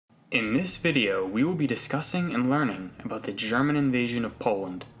In this video, we will be discussing and learning about the German invasion of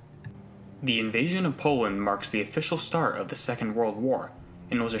Poland. The invasion of Poland marks the official start of the Second World War,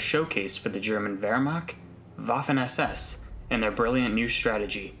 and was a showcase for the German Wehrmacht, Waffen-SS, and their brilliant new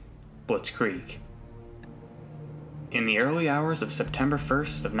strategy, Blitzkrieg. In the early hours of September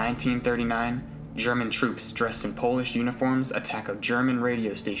 1st of 1939, German troops dressed in Polish uniforms attack a German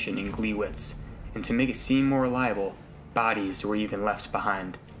radio station in Gliwice, and to make it seem more reliable, bodies were even left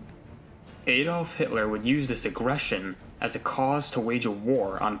behind. Adolf Hitler would use this aggression as a cause to wage a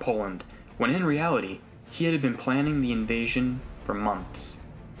war on Poland, when in reality, he had been planning the invasion for months.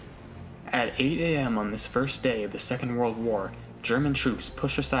 At 8 a.m. on this first day of the Second World War, German troops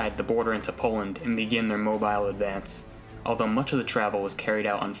push aside the border into Poland and begin their mobile advance, although much of the travel was carried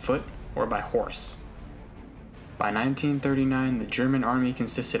out on foot or by horse. By 1939, the German army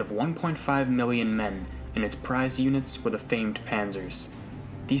consisted of 1.5 million men, and its prize units were the famed panzers.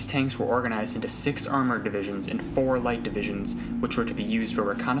 These tanks were organized into 6 armored divisions and 4 light divisions, which were to be used for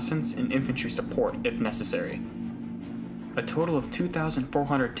reconnaissance and infantry support if necessary. A total of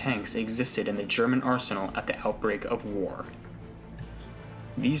 2,400 tanks existed in the German arsenal at the outbreak of war.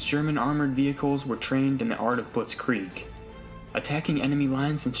 These German armored vehicles were trained in the art of Blitzkrieg, attacking enemy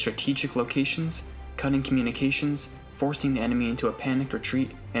lines in strategic locations, cutting communications, forcing the enemy into a panicked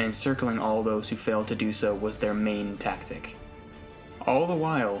retreat, and encircling all those who failed to do so was their main tactic. All the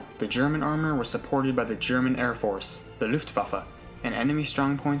while, the German armor was supported by the German Air Force, the Luftwaffe, and enemy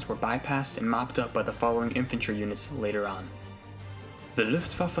strongpoints were bypassed and mopped up by the following infantry units later on. The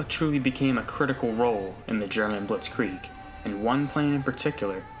Luftwaffe truly became a critical role in the German Blitzkrieg, and one plane in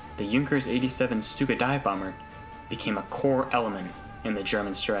particular, the Junkers 87 Stuka dive bomber, became a core element in the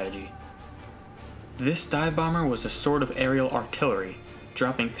German strategy. This dive bomber was a sort of aerial artillery,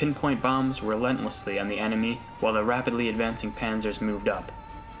 dropping pinpoint bombs relentlessly on the enemy while the rapidly advancing panzers moved up.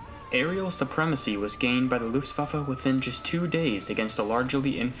 Aerial supremacy was gained by the Luftwaffe within just 2 days against a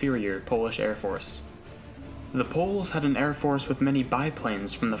largely inferior Polish Air Force. The Poles had an air force with many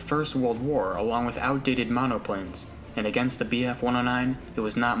biplanes from the First World War along with outdated monoplanes, and against the Bf-109 it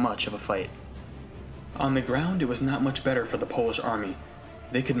was not much of a fight. On the ground it was not much better for the Polish army.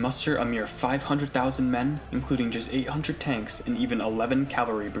 They could muster a mere 500,000 men, including just 800 tanks and even 11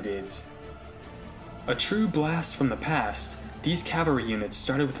 cavalry brigades. A true blast from the past, these cavalry units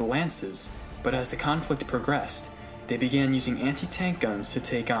started with lances, but as the conflict progressed, they began using anti-tank guns to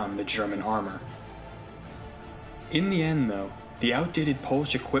take on the German armor. In the end though, the outdated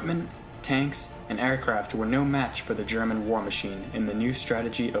Polish equipment, tanks, and aircraft were no match for the German war machine in the new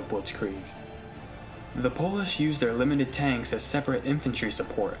strategy of Blitzkrieg. The Polish used their limited tanks as separate infantry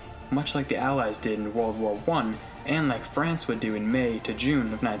support, much like the Allies did in World War I and like France would do in May to June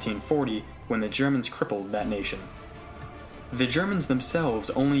of 1940 when the Germans crippled that nation. The Germans themselves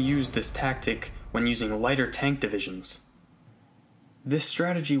only used this tactic when using lighter tank divisions. This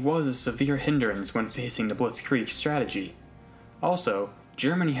strategy was a severe hindrance when facing the Blitzkrieg strategy. Also,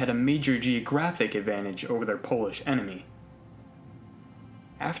 Germany had a major geographic advantage over their Polish enemy.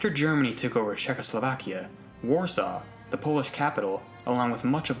 After Germany took over Czechoslovakia, Warsaw, the Polish capital, along with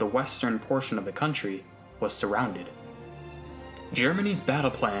much of the western portion of the country, was surrounded. Germany's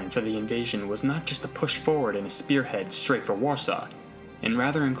battle plan for the invasion was not just to push forward in a spearhead straight for Warsaw, and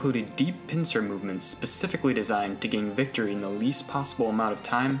rather included deep pincer movements specifically designed to gain victory in the least possible amount of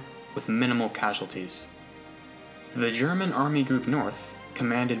time with minimal casualties. The German Army Group North,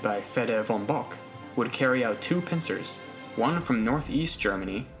 commanded by Feder von Bock, would carry out 2 pincers, one from northeast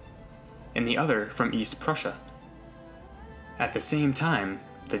Germany, and the other from East Prussia. At the same time,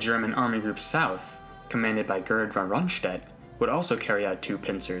 the German Army Group South, commanded by Gerd von Rundstedt, would also carry out 2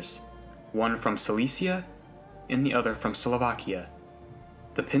 pincers, one from Silesia and the other from Slovakia.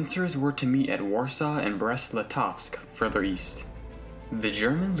 The pincers were to meet at Warsaw and Brest-Litovsk further east. The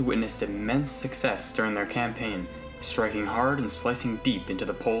Germans witnessed immense success during their campaign, striking hard and slicing deep into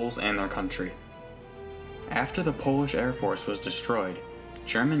the Poles and their country. After the Polish Air Force was destroyed,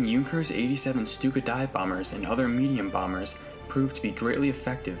 German Junkers 87 Stuka dive bombers and other medium bombers proved to be greatly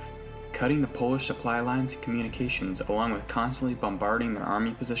effective, cutting the Polish supply lines and communications along with constantly bombarding their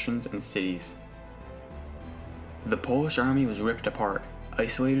army positions and cities. The Polish army was ripped apart,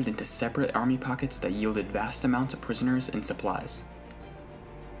 isolated into separate army pockets that yielded vast amounts of prisoners and supplies.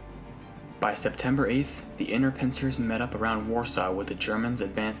 By September 8th, the inner pincers met up around Warsaw with the Germans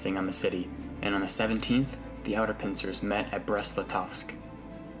advancing on the city, and on the 17th, the outer pincers met at Brest-Litovsk.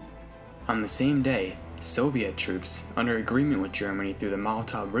 On the same day, Soviet troops, under agreement with Germany through the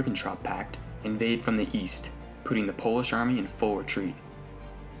Mototov-Ribbentrop Pact, invade from the east, putting the Polish army in full retreat.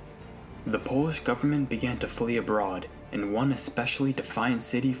 The Polish government began to flee abroad, and one especially defiant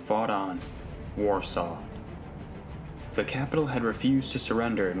city fought on: Warsaw. The capital had refused to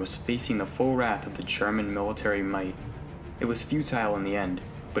surrender and was facing the full wrath of the German military might. It was futile in the end,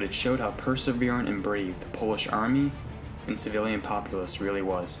 but it showed how perseverant and brave the Polish army and civilian populace really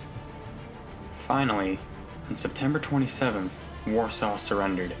was. Finally, on September 27th, Warsaw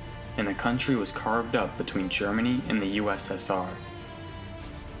surrendered, and the country was carved up between Germany and the USSR.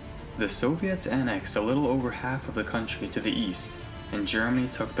 The Soviets annexed a little over half of the country to the east, and Germany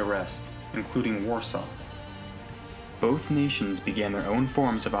took the rest, including Warsaw. Both nations began their own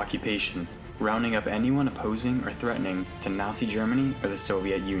forms of occupation, rounding up anyone opposing or threatening to Nazi Germany or the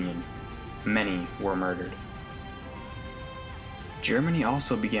Soviet Union. Many were murdered. Germany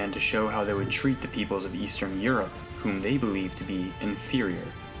also began to show how they would treat the peoples of Eastern Europe, whom they believed to be inferior.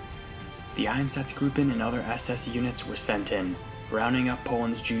 The Einsatzgruppen and other SS units were sent in, rounding up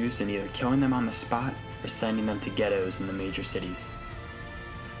Poland's Jews and either killing them on the spot or sending them to ghettos in the major cities.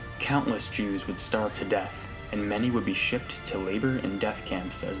 Countless Jews would starve to death, and many would be shipped to labor and death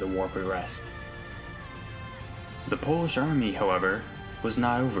camps as the war progressed. The Polish army, however, was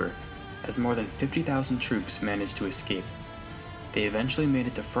not over, as more than 50,000 troops managed to escape. They eventually made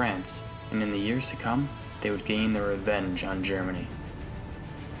it to France, and in the years to come, they would gain their revenge on Germany.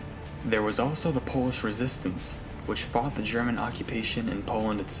 There was also the Polish resistance, which fought the German occupation in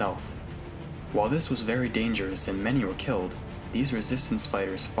Poland itself. While this was very dangerous and many were killed, these resistance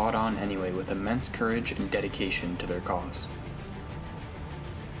fighters fought on anyway with immense courage and dedication to their cause.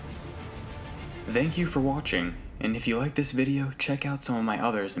 Thank you for watching, and if you like this video, check out some of my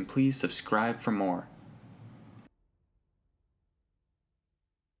others and please subscribe for more.